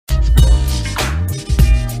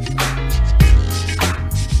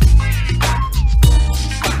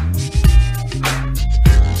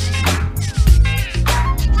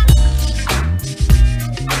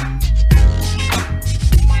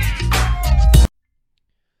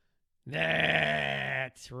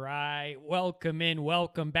That's right. Welcome in,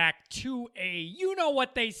 welcome back to a you know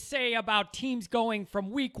what they say about teams going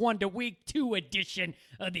from week 1 to week 2 edition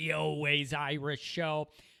of the Always Irish Show.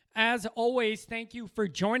 As always, thank you for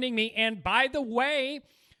joining me. And by the way,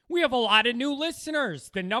 we have a lot of new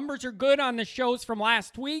listeners. The numbers are good on the shows from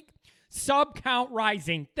last week. Sub count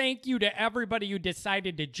rising. Thank you to everybody who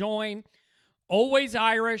decided to join Always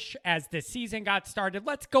Irish as the season got started.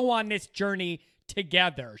 Let's go on this journey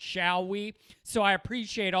together, shall we? So I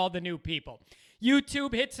appreciate all the new people.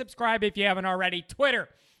 YouTube, hit subscribe if you haven't already. Twitter,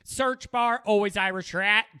 search bar, Always Irish or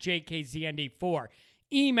at JKZND4.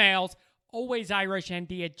 Emails,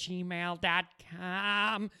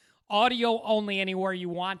 alwaysirishnd@gmail.com. Audio only anywhere you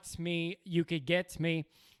want me, you could get me.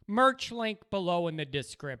 Merch link below in the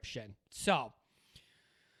description. So,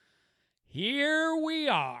 here we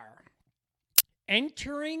are,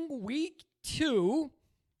 entering week 2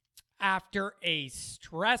 after a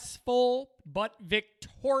stressful but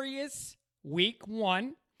victorious week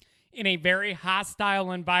 1 in a very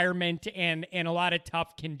hostile environment and in a lot of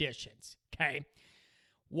tough conditions, okay?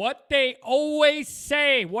 What they always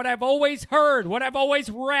say, what I've always heard, what I've always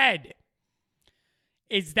read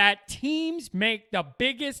is that teams make the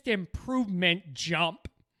biggest improvement jump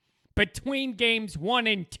between games 1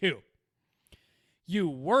 and 2. You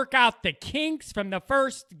work out the kinks from the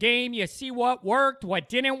first game. You see what worked, what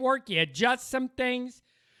didn't work. You adjust some things,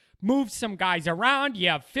 move some guys around. You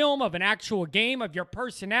have film of an actual game of your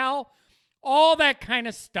personnel, all that kind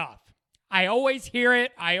of stuff. I always hear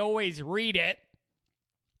it. I always read it.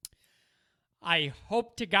 I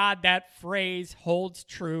hope to God that phrase holds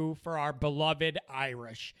true for our beloved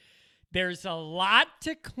Irish. There's a lot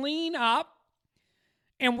to clean up.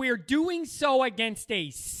 And we're doing so against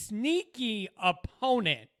a sneaky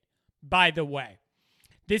opponent, by the way.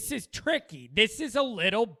 This is tricky. This is a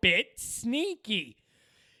little bit sneaky.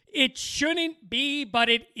 It shouldn't be, but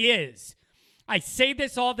it is. I say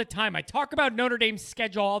this all the time. I talk about Notre Dame's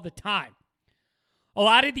schedule all the time. A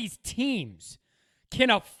lot of these teams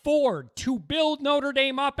can afford to build Notre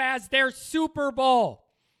Dame up as their Super Bowl.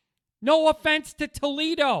 No offense to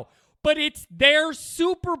Toledo, but it's their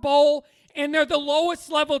Super Bowl, and they're the lowest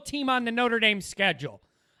level team on the Notre Dame schedule.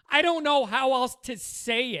 I don't know how else to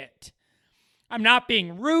say it. I'm not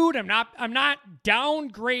being rude. I'm not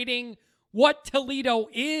downgrading what Toledo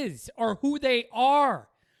is or who they are.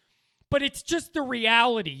 But it's just the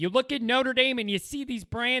reality. You look at Notre Dame and you see these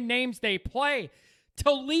brand names they play.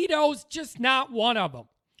 Toledo's just not one of them.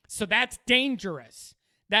 So that's dangerous.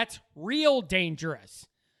 That's real dangerous.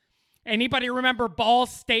 Anybody remember Ball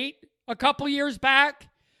State a couple years back?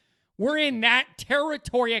 We're in that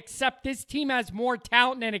territory, except this team has more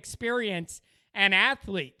talent and experience and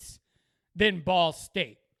athletes than Ball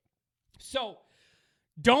State. So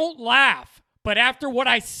don't laugh. But after what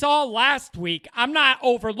I saw last week, I'm not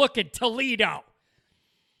overlooking Toledo.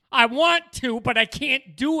 I want to, but I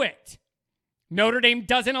can't do it. Notre Dame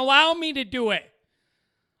doesn't allow me to do it.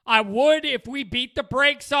 I would if we beat the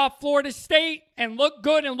brakes off Florida State and look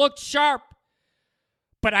good and look sharp.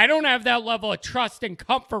 But I don't have that level of trust and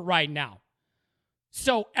comfort right now.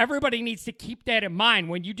 So everybody needs to keep that in mind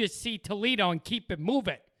when you just see Toledo and keep it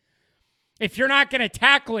moving. If you're not going to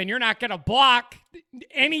tackle and you're not going to block,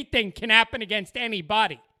 anything can happen against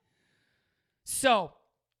anybody. So,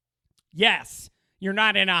 yes, you're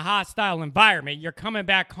not in a hostile environment. You're coming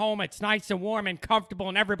back home. It's nice and warm and comfortable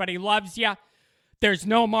and everybody loves you. There's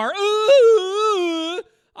no more, ooh,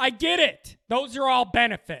 I get it. Those are all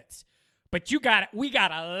benefits. But we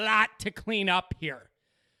got a lot to clean up here.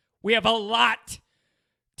 We have a lot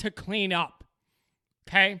to clean up.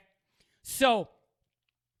 Okay? So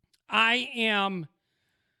I am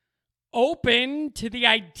open to the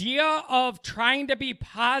idea of trying to be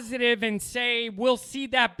positive and say we'll see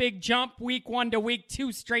that big jump week 1 to week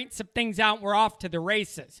 2, straighten some things out, and we're off to the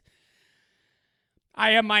races.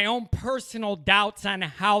 I have my own personal doubts on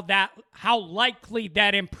how likely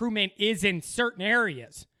that improvement is in certain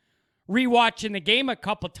areas. Rewatching the game a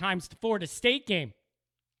couple times, the Florida State game,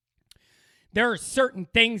 there are certain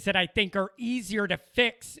things that I think are easier to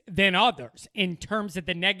fix than others in terms of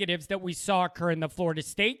the negatives that we saw occur in the Florida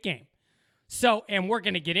State game. So, and we're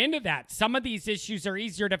going to get into that. Some of these issues are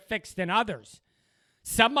easier to fix than others.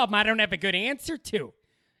 Some of them I don't have a good answer to.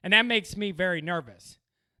 And that makes me very nervous.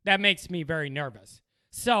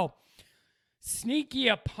 So, sneaky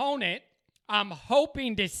opponent. I'm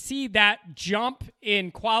hoping to see that jump in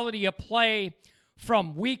quality of play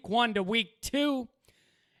from week 1 to week 2.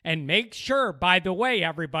 And make sure, by the way,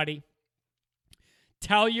 everybody,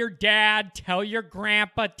 tell your dad, tell your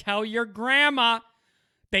grandpa, tell your grandma,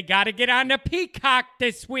 they got to get on the Peacock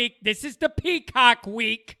this week. This is the Peacock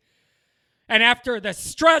week. And after the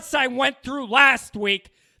stress I went through last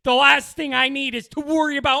week, the last thing I need is to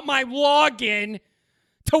worry about my login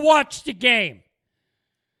to watch the game.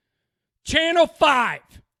 Channel 5.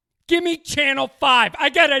 Give me Channel 5. I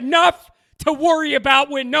got enough to worry about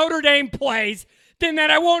when Notre Dame plays, then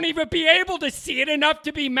that I won't even be able to see it enough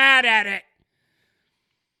to be mad at it.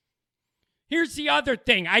 Here's the other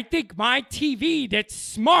thing. I think my TV that's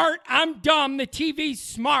smart, I'm dumb, the TV's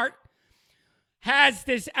smart, has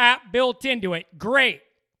this app built into it. Great.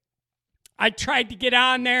 I tried to get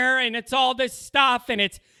on there, and it's all this stuff, and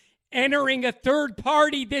it's entering a third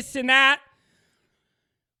party, this and that.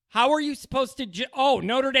 How are you supposed to...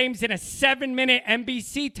 Notre Dame's in a 7-minute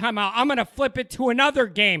NBC timeout. I'm going to flip it to another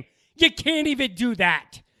game. You can't even do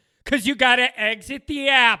that because you got to exit the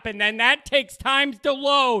app, and then that takes time to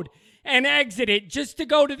load and exit it just to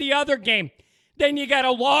go to the other game. Then you got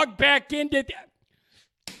to log back into...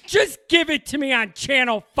 Just give it to me on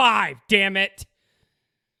Channel 5, damn it.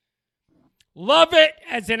 Love it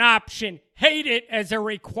as an option. Hate it as a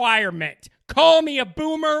requirement. Call me a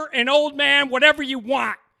boomer, an old man, whatever you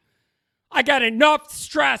want. I got enough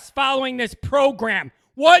stress following this program.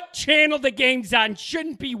 What channel the game's on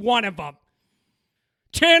shouldn't be one of them.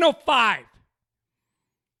 Channel 5.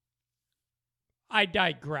 I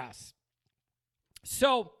digress.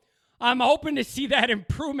 So, I'm hoping to see that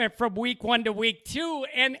improvement from week 1 to week 2.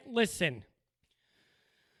 And listen,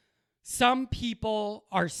 some people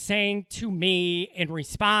are saying to me in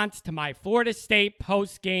response to my Florida State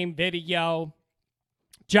post-game video,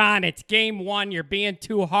 John, it's game 1. You're being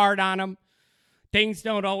too hard on them. Things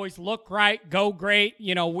don't always look right, go great,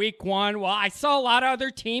 week 1. Well, I saw a lot of other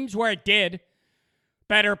teams where it did.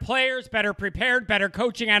 Better players, better prepared, better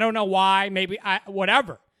coaching. I don't know why, maybe,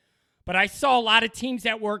 whatever. But I saw a lot of teams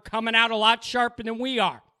that were coming out a lot sharper than we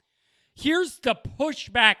are. Here's the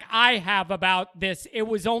pushback I have about this. It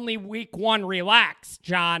was only week 1. Relax,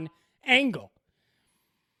 John. Angle.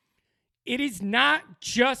 It is not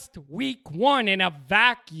just week 1 in a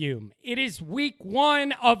vacuum. It is week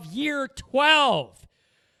 1 of year 12.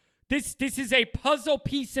 This is a puzzle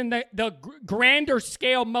piece in the grander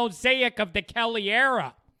scale mosaic of the Kelly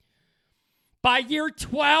era. By year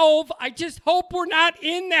 12, I just hope we're not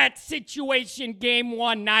in that situation game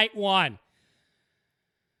 1, night 1.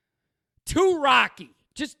 Too rocky.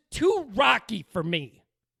 Just too rocky for me.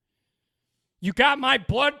 You got my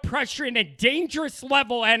blood pressure in a dangerous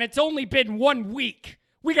level, and it's only been 1 week.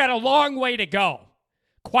 We got a long way to go,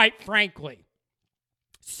 quite frankly.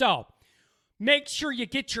 So, make sure you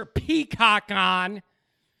get your Peacock on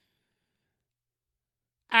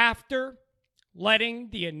after letting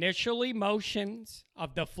the initial emotions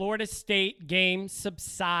of the Florida State game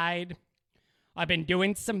subside. I've been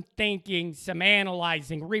doing some thinking, some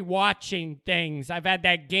analyzing, rewatching things. I've had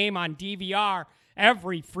that game on DVR.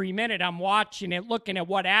 Every free minute I'm watching it, looking at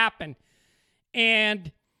what happened.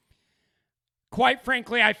 And quite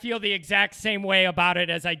frankly, I feel the exact same way about it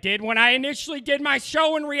as I did when I initially did my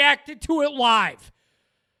show and reacted to it live.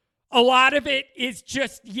 A lot of it is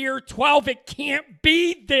just year 12. It can't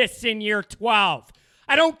be this in year 12.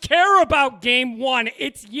 I don't care about game 1.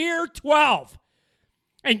 It's year 12.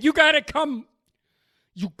 And you got to come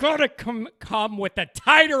with a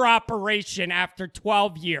tighter operation after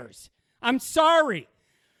 12 years. I'm sorry.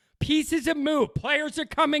 Pieces have moved. Players are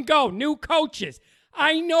come and go. New coaches.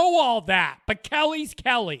 I know all that. But Kelly's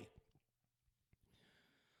Kelly.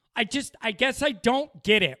 I guess I don't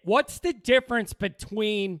get it. What's the difference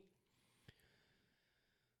between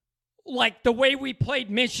like the way we played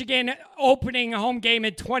Michigan opening a home game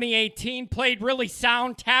in 2018, played really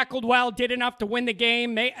sound, tackled well, did enough to win the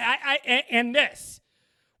game, and this?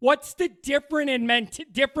 What's the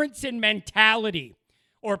difference in mentality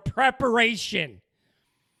or preparation?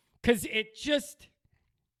 Because it's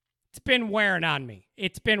been wearing on me.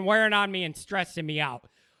 It's been wearing on me and stressing me out.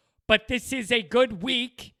 But this is a good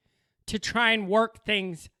week to try and work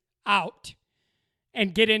things out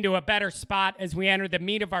and get into a better spot as we enter the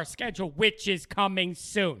meat of our schedule, which is coming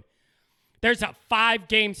soon. There's a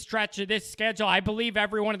 5-game stretch of this schedule. I believe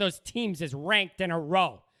every one of those teams is ranked in a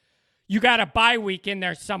row. You got a bye week in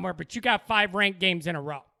there somewhere, but you got 5 ranked games in a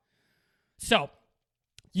row. So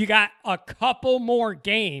you got a couple more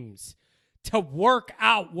games to work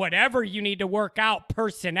out whatever you need to work out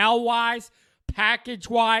personnel-wise,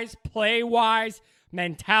 package-wise, play-wise,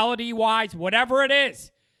 mentality-wise, whatever it is.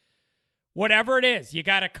 Whatever it is, you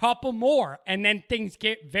got a couple more, and then things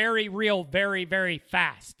get very real, very, very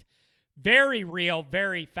fast. Very real,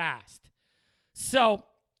 very fast. So,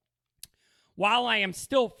 while I am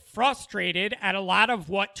still frustrated at a lot of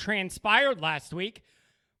what transpired last week,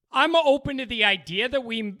 I'm open to the idea that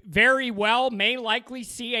we very well may likely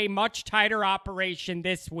see a much tighter operation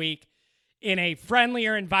this week in a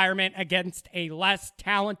friendlier environment against a less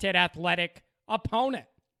talented athletic opponent.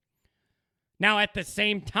 Now, at the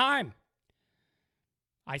same time,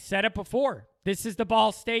 I said it before, this is the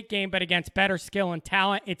Ball State game, but against better skill and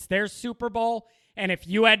talent. It's their Super Bowl, and if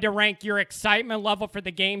you had to rank your excitement level for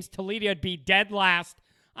the games, Toledo would be dead last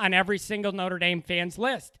on every single Notre Dame fan's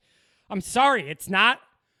list. I'm sorry, it's not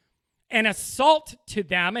an assault to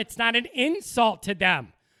them. It's not an insult to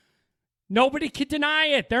them. Nobody can deny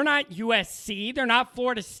it. They're not USC. They're not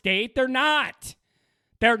Florida State. They're not.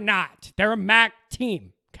 They're not. They're a MAC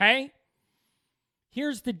team, okay?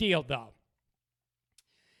 Here's the deal, though.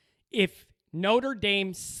 If Notre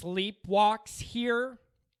Dame sleepwalks here,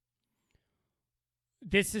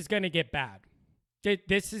 this is going to get bad.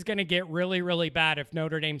 This is going to get really, really bad if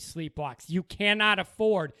Notre Dame sleepwalks. You cannot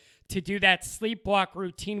afford to do that sleepwalk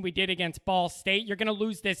routine we did against Ball State. You're going to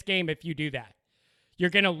lose this game if you do that. You're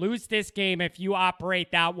going to lose this game if you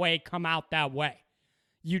operate that way, come out that way.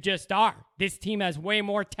 You just are. This team has way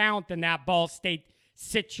more talent than that Ball State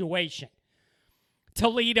situation.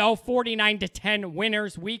 Toledo, 49-10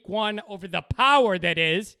 winners week 1 over the power that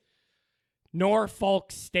is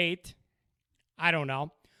Norfolk State. I don't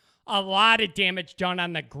know. A lot of damage done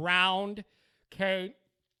on the ground. Okay.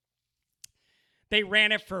 They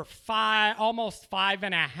ran it for almost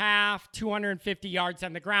 5.5, 250 yards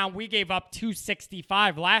on the ground. We gave up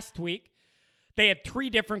 265 last week. They had 3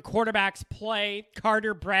 different quarterbacks play.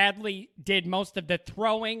 Carter Bradley did most of the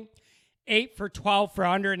throwing, 8 for 12 for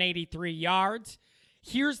 183 yards.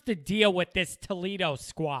 Here's the deal with this Toledo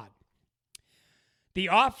squad. The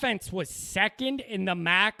offense was second in the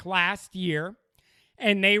MAC last year,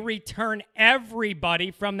 and they return everybody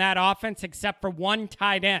from that offense except for one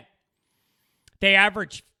tight end. They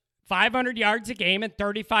averaged 500 yards a game and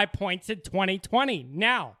 35 points in 2020.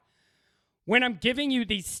 Now, when I'm giving you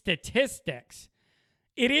these statistics,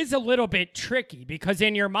 it is a little bit tricky because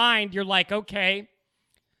in your mind, you're like, okay,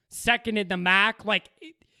 second in the MAC. Like,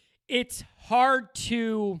 it's hard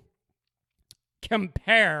to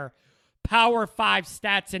compare Power 5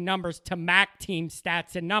 stats and numbers to MAC team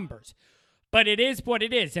stats and numbers. But it is what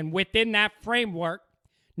it is. And within that framework,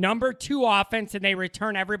 number 2 offense, and they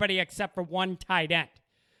return everybody except for one tight end.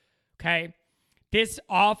 Okay? This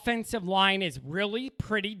offensive line is really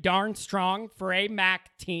pretty darn strong for a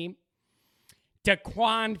MAC team.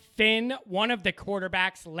 Daquan Finn, one of the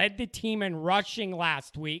quarterbacks, led the team in rushing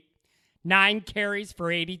last week. 9 carries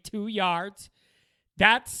for 82 yards.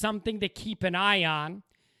 That's something to keep an eye on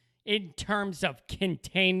in terms of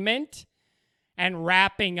containment and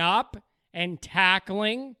wrapping up and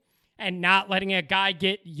tackling and not letting a guy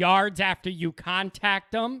get yards after you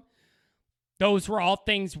contact them. Those were all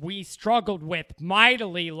things we struggled with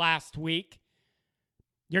mightily last week.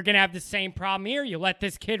 You're going to have the same problem here. You let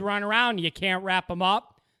this kid run around, you can't wrap him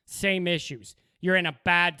up. Same issues. You're in a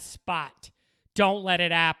bad spot. Don't let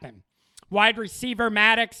it happen. Wide receiver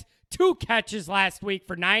Maddox, 2 catches last week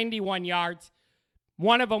for 91 yards.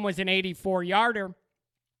 One of them was an 84-yarder.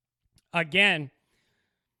 Again,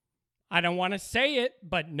 I don't want to say it,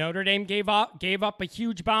 but Notre Dame gave up a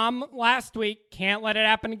huge bomb last week. Can't let it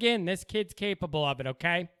happen again. This kid's capable of it,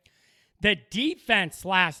 okay? The defense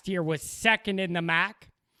last year was second in the MAC,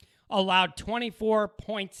 allowed 24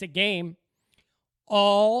 points a game.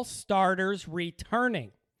 All starters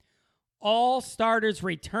returning.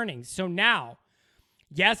 So now,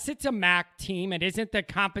 yes, it's a MAC team. It isn't the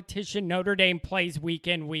competition Notre Dame plays week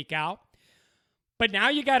in, week out. But now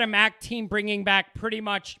you got a MAC team bringing back pretty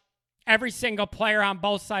much every single player on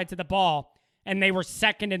both sides of the ball, and they were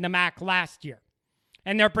second in the MAC last year.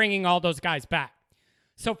 And they're bringing all those guys back.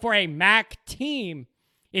 So for a MAC team,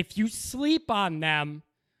 if you sleep on them,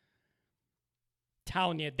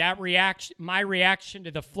 telling you, my reaction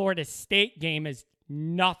to the Florida State game is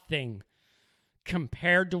nothing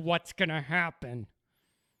compared to what's going to happen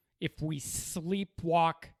if we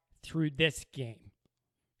sleepwalk through this game.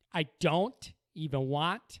 I don't even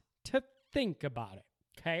want to think about it,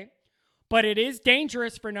 okay? But it is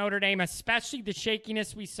dangerous for Notre Dame, especially the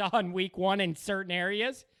shakiness we saw in week 1 in certain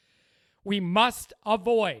areas. We must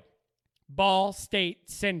avoid Ball State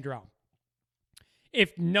syndrome.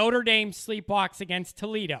 If Notre Dame sleepwalks against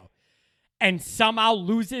Toledo and somehow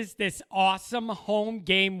loses this awesome home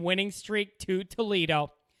game winning streak to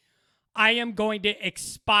Toledo, I am going to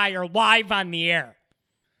expire live on the air.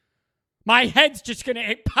 My head's just going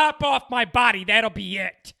to pop off my body. That'll be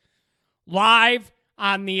it. Live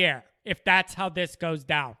on the air, if that's how this goes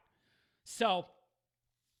down. So,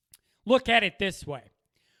 look at it this way.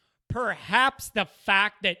 perhaps the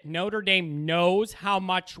fact that Notre Dame knows how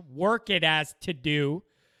much work it has to do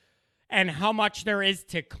and how much there is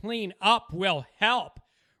to clean up will help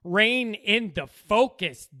rein in the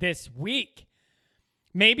focus this week.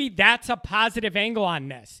 Maybe that's a positive angle on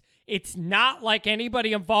this. It's not like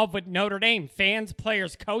anybody involved with Notre Dame, fans,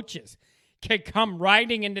 players, coaches, could come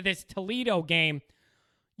riding into this Toledo game,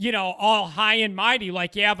 all high and mighty,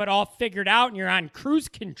 like you have it all figured out and you're on cruise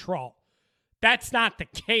control. That's not the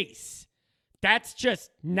case. That's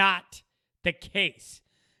just not the case.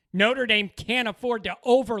 Notre Dame can't afford to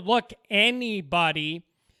overlook anybody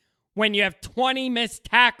when you have 20 missed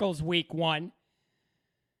tackles week one,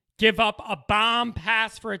 give up a bomb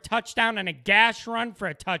pass for a touchdown and a gash run for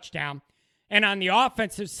a touchdown, and on the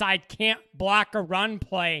offensive side can't block a run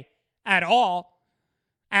play at all.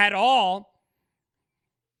 At all.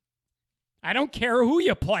 I don't care who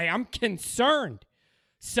you play. I'm concerned.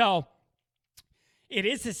 So it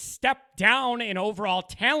is a step down in overall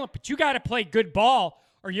talent, but you got to play good ball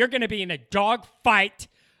or you're going to be in a dogfight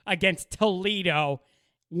against Toledo.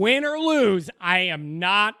 Win or lose, I am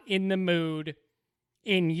not in the mood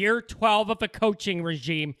in year 12 of a coaching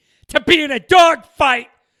regime to be in a dogfight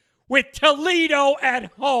with Toledo at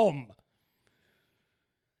home.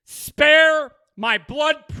 Spare my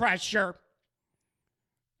blood pressure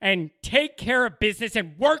and take care of business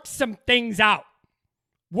and work some things out.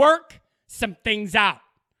 Work some things out.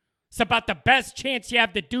 It's about the best chance you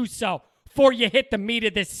have to do so before you hit the meat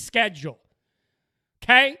of this schedule.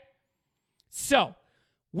 Okay? So,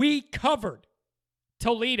 we covered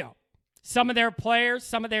Toledo. Some of their players,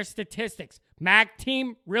 some of their statistics. MAC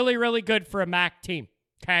team, really, really good for a MAC team.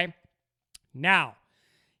 Okay? Now,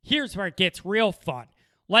 here's where it gets real fun.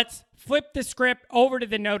 Let's flip the script over to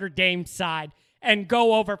the Notre Dame side and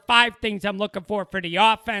go over 5 things I'm looking for the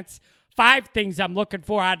offense, 5 things I'm looking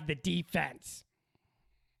for out of the defense.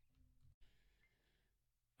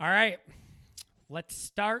 All right, let's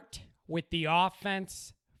start with the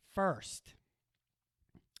offense first.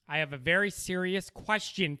 I have a very serious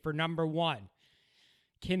question for number 1.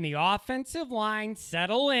 Can the offensive line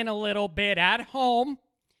settle in a little bit at home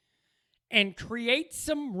and create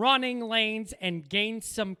some running lanes and gain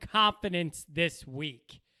some confidence this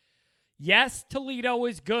week? Yes, Toledo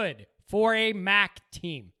is good for a MAC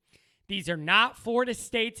team. These are not Florida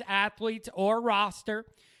State's athletes or roster.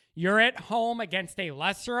 You're at home against a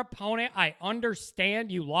lesser opponent. I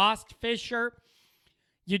understand you lost Fisher.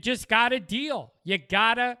 You just got to deal. You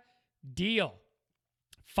got to deal.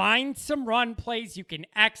 Find some run plays you can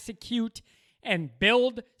execute and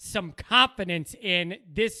build some confidence in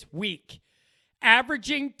this week.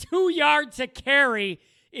 Averaging 2 yards a carry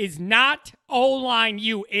is not O-line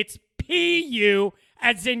you. It's P-U,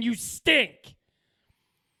 as in you stink.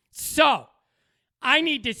 So, I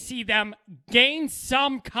need to see them gain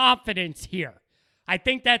some confidence here. I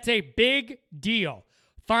think that's a big deal.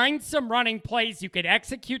 Find some running plays you could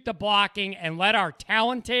execute the blocking and let our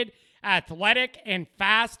talented, athletic, and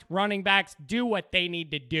fast running backs do what they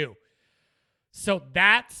need to do. So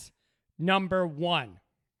that's number 1.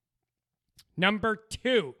 Number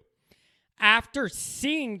 2, after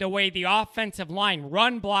seeing the way the offensive line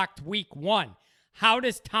run blocked week 1, how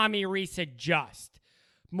does Tommy Rees adjust?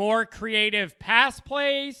 More creative pass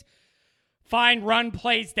plays, find run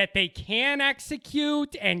plays that they can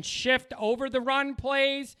execute and shift over the run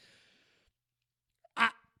plays,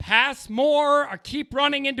 pass more or keep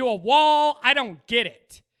running into a wall. I don't get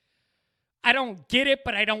it. I don't get it,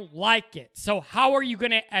 but I don't like it. So how are you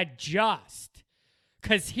going to adjust?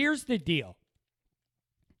 Because here's the deal.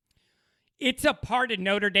 It's a part of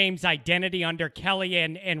Notre Dame's identity under Kelly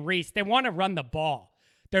and Rees. They want to run the ball.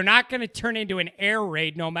 They're not going to turn into an air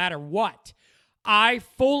raid no matter what. I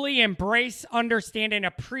fully embrace, understand, and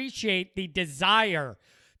appreciate the desire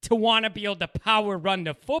to want to be able to power run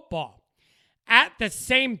the football. At the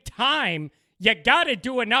same time, you got to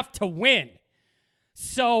do enough to win.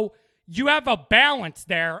 So you have a balance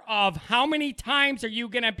there of how many times are you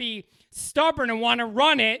going to be stubborn and want to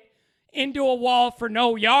run it into a wall for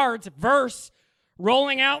no yards versus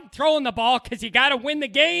rolling out and throwing the ball because you got to win the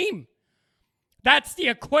game. That's the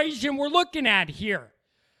equation we're looking at here.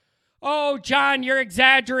 Oh, John, you're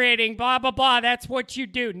exaggerating, blah, blah, blah. That's what you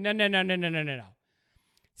do. No.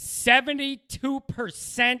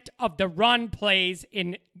 72% of the run plays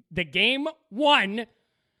in the game 1,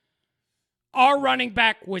 our running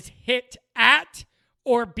back was hit at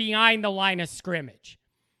or behind the line of scrimmage.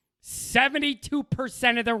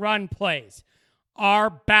 72% of the run plays, our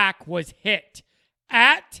back was hit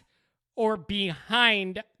at or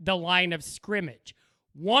behind the line of scrimmage.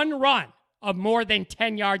 1 run of more than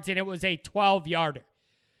 10 yards, and it was a 12-yarder.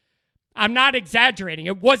 I'm not exaggerating.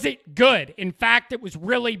 It wasn't good. In fact, it was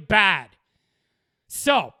really bad.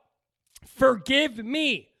 So, forgive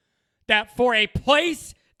me that for a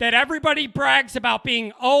place that everybody brags about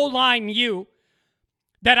being O-line U,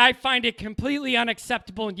 that I find it completely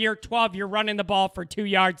unacceptable in year 12, you're running the ball for 2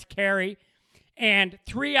 yards carry, and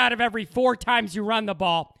 3 out of every 4 times you run the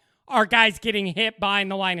ball are guys getting hit behind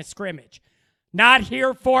the line of scrimmage. Not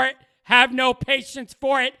here for it. Have no patience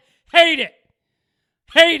for it. Hate it.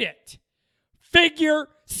 Hate it. Figure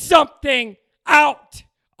something out,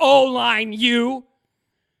 O-line U.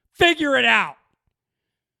 Figure it out.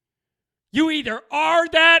 You either are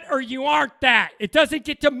that or you aren't that. It doesn't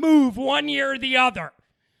get to move one year or the other.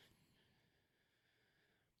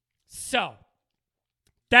 So,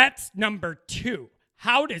 that's number 2.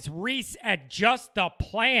 How does Reese adjust the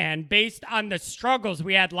plan based on the struggles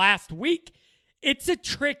we had last week? It's a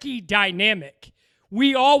tricky dynamic.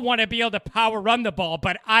 We all want to be able to power run the ball,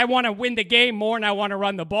 but I want to win the game more than I want to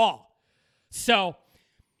run the ball. So,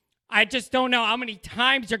 I just don't know how many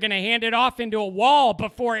times you're going to hand it off into a wall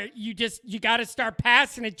before you got to start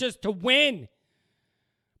passing it just to win.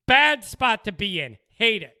 Bad spot to be in.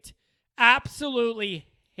 Hate it. Absolutely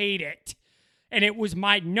hate it. And it was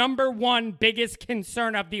my number one biggest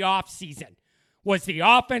concern of the offseason was the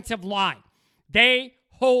offensive line. They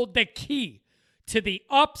hold the key to the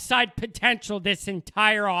upside potential of this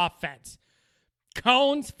entire offense.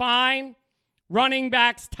 Cone's fine. Running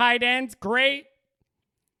backs, tight ends, great.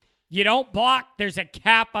 You don't block, there's a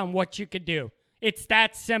cap on what you could do. It's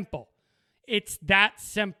that simple. It's that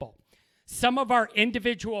simple. Some of our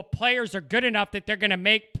individual players are good enough that they're going to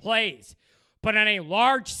make plays. But on a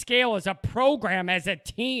large scale as a program, as a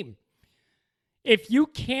team, if you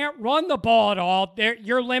can't run the ball at all,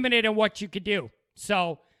 you're limited in what you could do.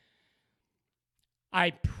 So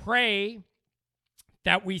I pray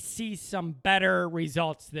that we see some better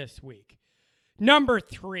results this week. Number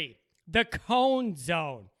 3, the cone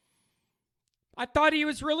zone. I thought he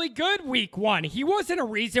was really good week 1. He wasn't a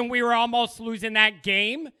reason we were almost losing that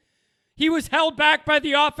game. He was held back by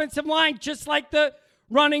the offensive line just like the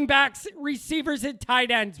running backs, receivers, and tight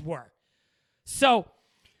ends were. So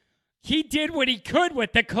he did what he could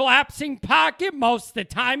with the collapsing pocket most of the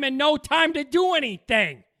time and no time to do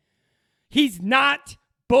anything. He's not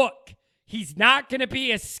Book. He's not going to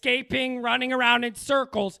be escaping, running around in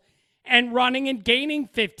circles, and running and gaining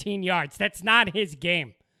 15 yards. That's not his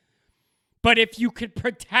game. But if you could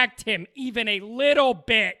protect him even a little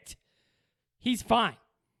bit, he's fine.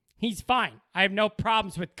 He's fine. I have no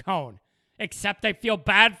problems with Cone, except I feel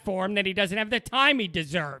bad for him that he doesn't have the time he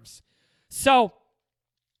deserves. So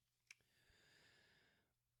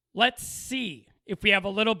let's see if we have a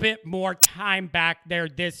little bit more time back there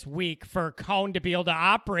this week for Cone to be able to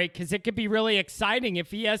operate, because it could be really exciting if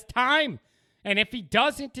he has time. And if he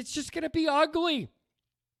doesn't, it's just going to be ugly.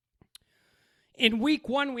 In week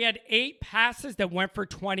 1, we had 8 passes that went for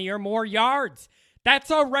 20 or more yards.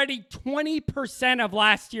 That's already 20% of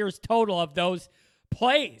last year's total of those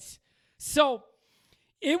plays. So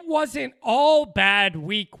it wasn't all bad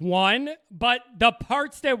week 1, but the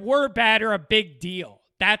parts that were bad are a big deal.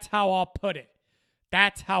 That's how I'll put it.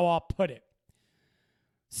 That's how I'll put it.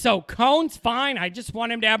 So Cone's fine. I just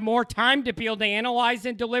want him to have more time to be able to analyze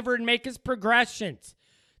and deliver and make his progressions.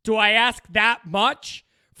 Do I ask that much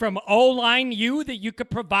from O-line U that you could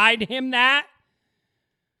provide him that?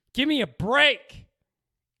 Give me a break.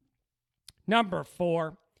 Number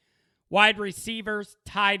 4, wide receivers,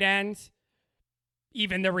 tight ends,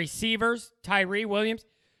 even the receivers, Tyree Williams,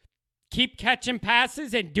 keep catching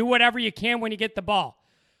passes and do whatever you can when you get the ball.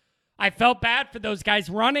 I felt bad for those guys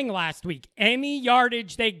running last week. Any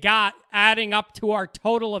yardage they got, adding up to our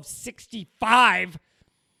total of 65,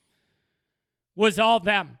 was all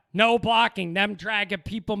them. No blocking, them dragging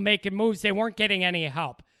people, making moves. They weren't getting any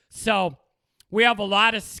help. So we have a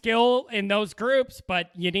lot of skill in those groups, but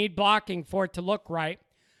you need blocking for it to look right.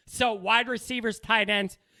 So wide receivers, tight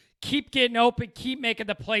ends, keep getting open, keep making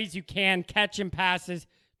the plays you can, catching passes,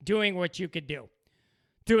 doing what you could do.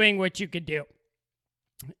 Doing what you could do.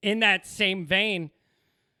 In that same vein,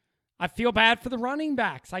 I feel bad for the running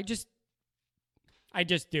backs. I just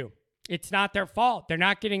do. It's not their fault. They're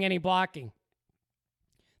not getting any blocking.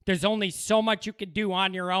 There's only so much you can do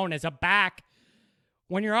on your own as a back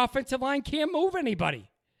when your offensive line can't move anybody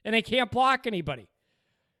and they can't block anybody.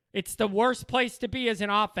 It's the worst place to be as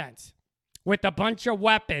an offense with a bunch of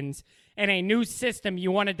weapons and a new system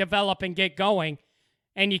you want to develop and get going,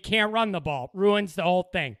 and you can't run the ball. Ruins the whole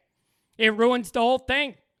thing. It ruins the whole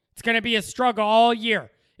thing. It's going to be a struggle all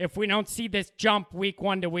year if we don't see this jump week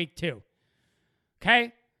 1 to week 2.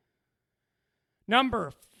 Okay?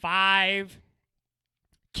 Number 5,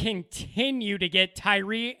 continue to get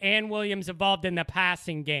Tyree and Williams involved in the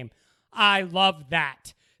passing game. I love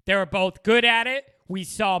that. They're both good at it. We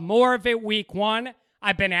saw more of it week 1.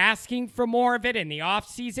 I've been asking for more of it in the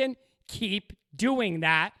offseason. Keep doing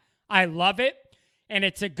that. I love it. And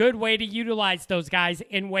it's a good way to utilize those guys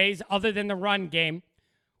in ways other than the run game,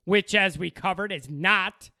 which, as we covered, has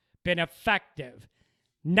not been effective.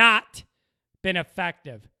 Not been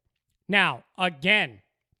effective. Now, again,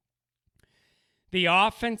 the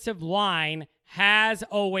offensive line has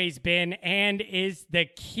always been and is the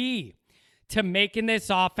key to making this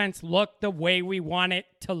offense look the way we want it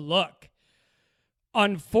to look.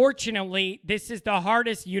 Unfortunately, this is the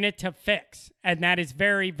hardest unit to fix, and that is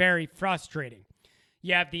very, very frustrating.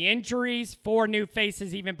 You have the injuries, 4 new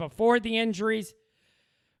faces even before the injuries,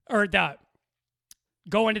 or the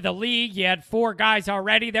going to the league. You had 4 guys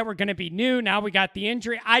already that were going to be new. Now we got the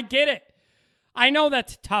injury. I get it. I know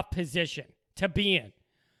that's a tough position to be in.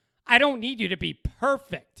 I don't need you to be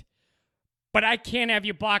perfect, but I can't have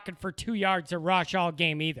you blocking for 2 yards of rush all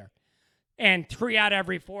game either. And 3 out of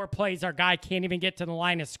every 4 plays, our guy can't even get to the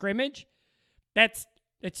line of scrimmage. It's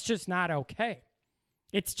just not okay.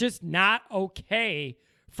 It's just not okay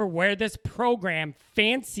for where this program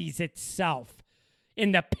fancies itself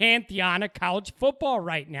in the pantheon of college football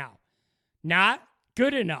right now. Not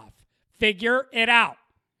good enough. Figure it out.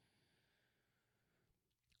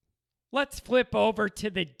 Let's flip over to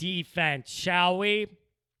the defense, shall we?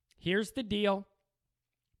 Here's the deal.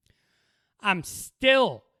 I'm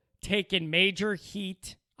still taking major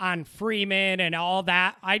heat on Freeman and all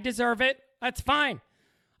that. I deserve it. That's fine.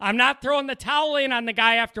 I'm not throwing the towel in on the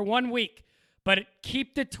guy after 1 week, but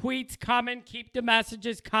keep the tweets coming. Keep the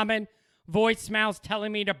messages coming. Voicemails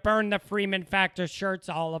telling me to burn the Freeman Factor shirts,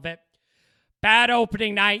 all of it. Bad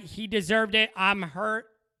opening night. He deserved it. I'm hurt.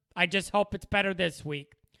 I just hope it's better this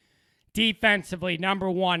week. Defensively, number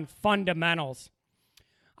 1, fundamentals.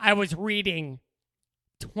 I was reading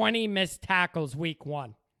 20 missed tackles week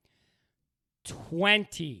 1.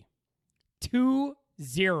 20.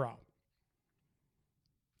 2-0.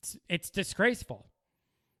 It's disgraceful.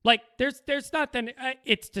 Like, there's nothing.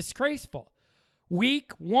 It's disgraceful.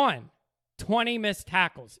 Week 1, 20 missed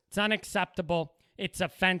tackles. It's unacceptable. It's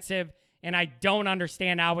offensive. And I don't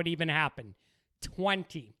understand how it even happened.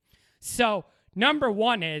 20. So, number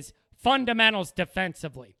 1 is fundamentals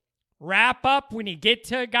defensively. Wrap up when you get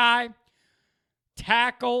to a guy.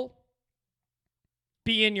 Tackle.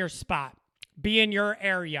 Be in your spot. Be in your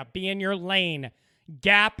area. Be in your lane.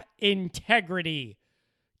 Gap integrity.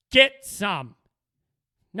 Get some.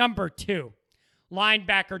 Number 2,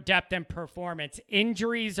 linebacker depth and performance.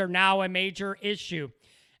 Injuries are now a major issue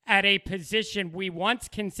at a position we once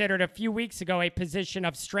considered a few weeks ago a position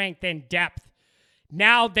of strength and depth.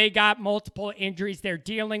 Now they got multiple injuries they're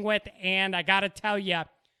dealing with, and I got to tell you,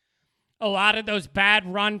 a lot of those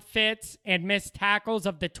bad run fits and missed tackles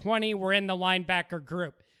of the 20 were in the linebacker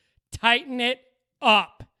group. Tighten it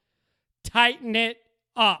up. Tighten it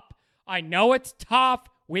up. I know it's tough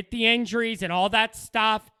with the injuries and all that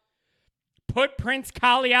stuff. Put Prince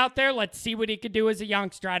Collie out there. Let's see what he could do as a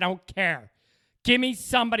youngster. I don't care. Give me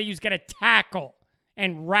somebody who's going to tackle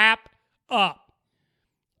and wrap up.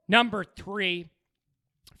 Number 3,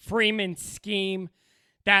 Freeman's scheme.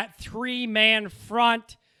 That 3-man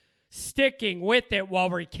front, sticking with it while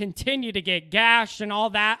we continue to get gashed and all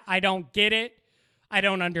that. I don't get it. I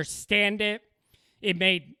don't understand it. It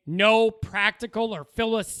made no practical or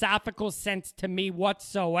philosophical sense to me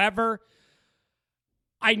whatsoever.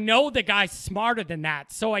 I know the guy's smarter than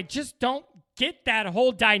that, so I just don't get that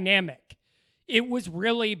whole dynamic. It was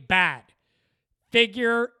really bad.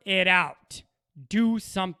 Figure it out. Do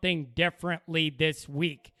something differently this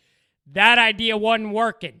week. That idea wasn't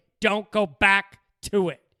working. Don't go back to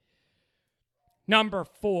it. Number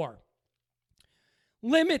 4,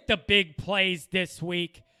 limit the big plays this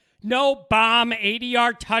week. No bomb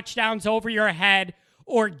 80-yard touchdowns over your head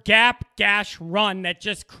or gap gash run that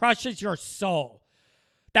just crushes your soul.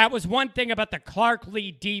 That was one thing about the Clark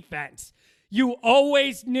Lee defense. You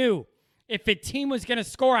always knew if a team was going to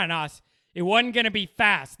score on us, it wasn't going to be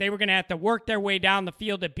fast. They were going to have to work their way down the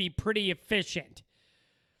field to be pretty efficient.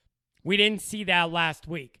 We didn't see that last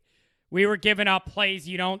week. We were giving up plays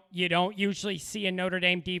you don't usually see a Notre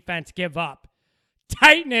Dame defense give up.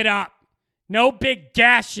 Tighten it up. No big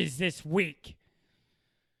gashes this week.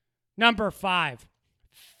 Number 5,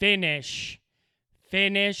 finish.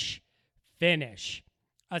 Finish. Finish.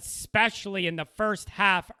 Especially in the first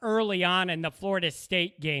half early on in the Florida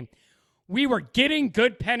State game. We were getting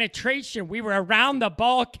good penetration. We were around the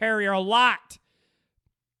ball carrier a lot.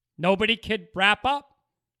 Nobody could wrap up.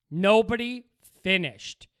 Nobody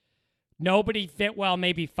finished. Nobody fit well,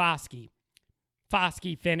 maybe Foskey.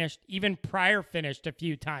 Foskey finished, even Pryor finished a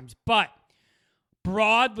few times. But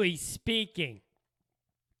broadly speaking,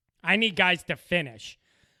 I need guys to finish.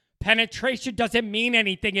 Penetration doesn't mean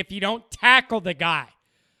anything if you don't tackle the guy.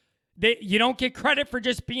 You don't get credit for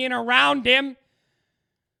just being around him.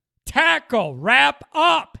 Tackle, wrap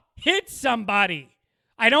up, hit somebody.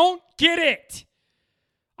 I don't get it.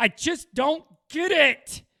 I just don't get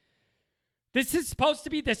it. This is supposed to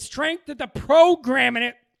be the strength of the program,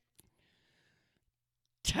 and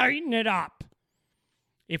tighten it up.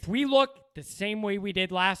 If we look the same way we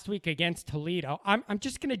did last week against Toledo, I'm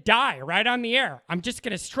just going to die right on the air. I'm just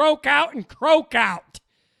going to stroke out and croak out.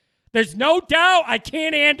 There's no doubt I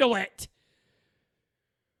can't handle it.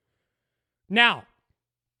 Now,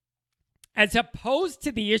 as opposed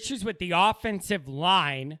to the issues with the offensive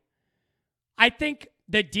line, I think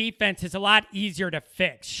the defense is a lot easier to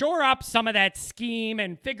fix. Shore up some of that scheme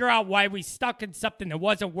and figure out why we stuck in something that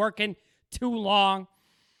wasn't working too long.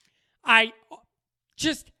 I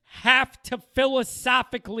just have to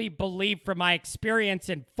philosophically believe from my experience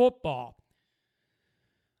in football.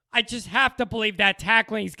 I just have to believe that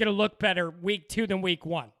tackling is going to look better week 2 than week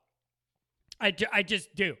 1. I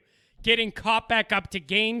just do. Getting caught back up to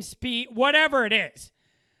game speed, whatever it is.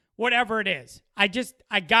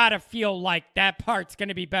 I got to feel like that part's going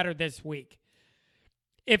to be better this week.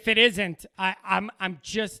 If it isn't, I'm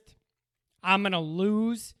going to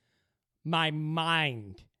lose my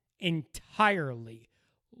mind entirely.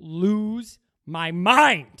 Lose my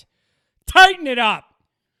mind. Tighten it up.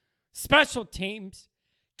 Special teams,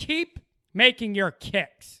 keep making your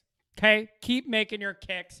kicks. Okay? Keep making your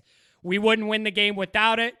kicks. We wouldn't win the game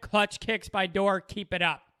without it. Clutch kicks by Door. Keep it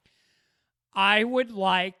up. I'm going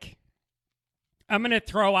to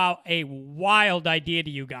throw out a wild idea to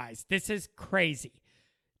you guys. This is crazy.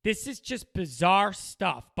 This is just bizarre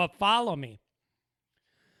stuff, but follow me.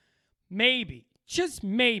 Maybe, just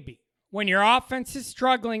maybe, when your offense is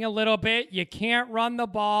struggling a little bit, you can't run the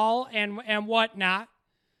ball and whatnot,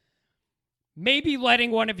 maybe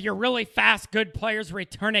letting one of your really fast, good players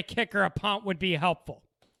return a kick or a punt would be helpful.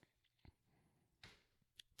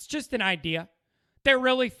 It's just an idea. They're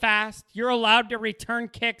really fast. You're allowed to return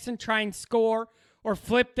kicks and try and score or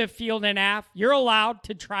flip the field in half. You're allowed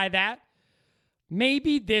to try that.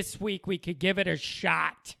 Maybe this week we could give it a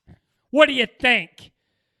shot. What do you think?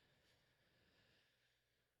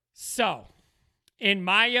 So, in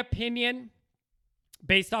my opinion,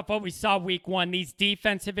 based off what we saw week 1, these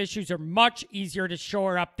defensive issues are much easier to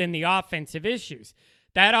shore up than the offensive issues.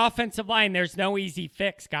 That offensive line, there's no easy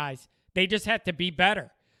fix, guys. They just have to be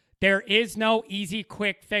better. There is no easy,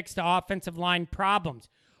 quick fix to offensive line problems.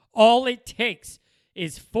 All it takes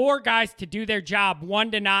is 4 guys to do their job,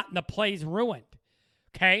 1 to not, and the play's ruined.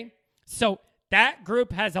 Okay? So that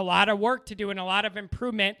group has a lot of work to do and a lot of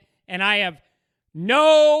improvement, and I have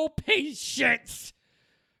no patience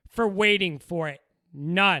for waiting for it.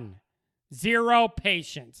 None. 0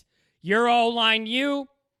 patience. Your O-line,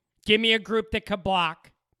 give me a group that could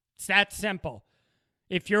block. It's that simple.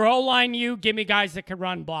 If you're O-line, give me guys that can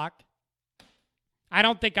run block. I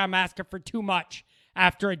don't think I'm asking for too much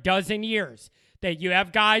after a dozen years that you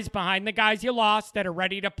have guys behind the guys you lost that are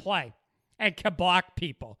ready to play and can block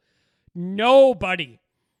people. Nobody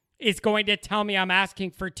is going to tell me I'm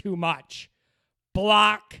asking for too much.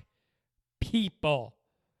 Block people.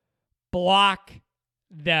 Block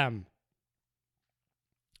them.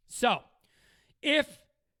 So, if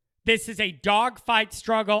this is a dogfight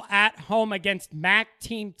struggle at home against MAC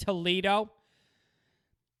team Toledo,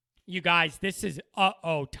 you guys, this is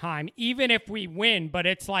time. Even if we win, but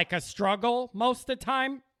it's like a struggle most of the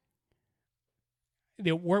time,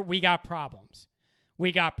 we got problems.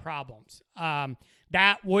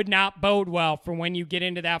 That would not bode well for when you get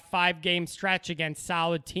into that 5-game stretch against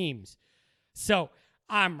solid teams. So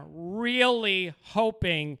I'm really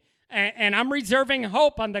hoping, and I'm reserving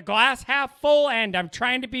hope on the glass half full end. I'm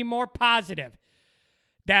trying to be more positive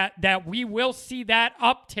that we will see that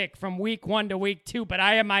uptick from week 1 to week 2, but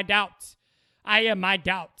I have my doubts.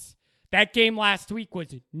 That game last week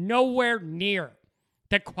was nowhere near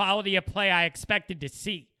the quality of play I expected to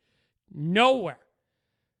see. Nowhere.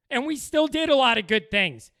 And we still did a lot of good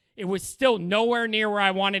things. It was still nowhere near where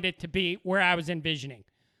I wanted it to be, where I was envisioning.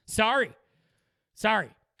 Sorry.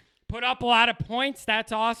 Put up a lot of points.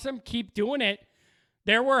 That's awesome. Keep doing it.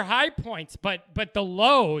 There were high points, but the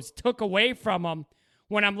lows took away from them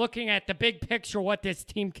when I'm looking at the big picture, what this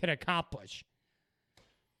team could accomplish.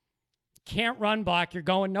 Can't run block, you're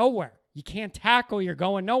going nowhere. You can't tackle, you're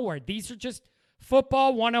going nowhere. These are just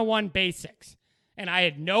football 101 basics. And I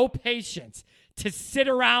had no patience to sit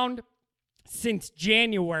around since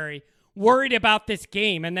January worried about this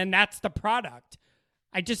game, and then that's the product.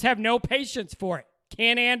 I just have no patience for it.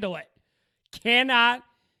 Can't handle it. Cannot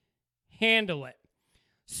handle it.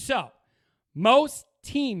 So, most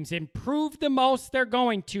teams improve the most they're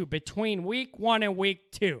going to between week 1 and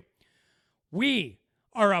week 2. We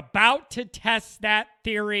are about to test that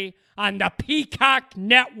theory on the Peacock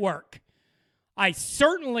Network. I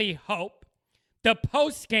certainly hope the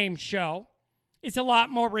post-game show is a lot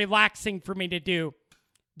more relaxing for me to do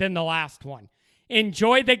than the last one.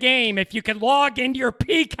 Enjoy the game. If you can log into your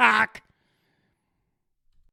Peacock